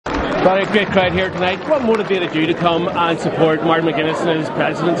Got a great crowd here tonight. What motivated you to come and support Martin McGuinness in his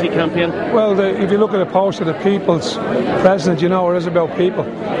presidency campaign? Well, if you look at the poster, the people's president, you know it is about people.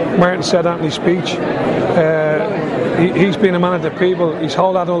 Martin said that in his speech. He's been a man of the people his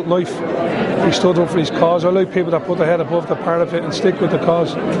whole adult life. He stood up for his cause. I like people that put their head above the parapet and stick with the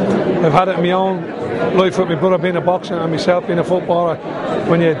cause. I've had it in my own life with my brother being a boxer and myself being a footballer.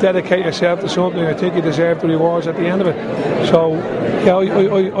 When you dedicate yourself to something, I think you deserve the rewards at the end of it. So, yeah,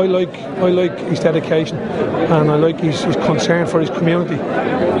 I like his dedication, and I like his concern for his community.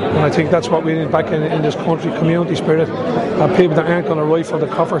 And I think that's what we need back in this country: community spirit, and people that aren't going to rifle the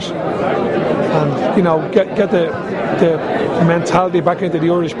coffers, and get the mentality back into the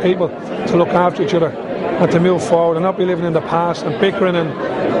Irish people to look after each other and to move forward and not be living in the past and bickering and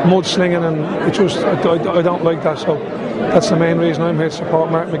mudslinging, and I don't like that. So that's the main reason I'm here to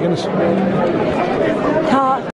support Martin McGuinness.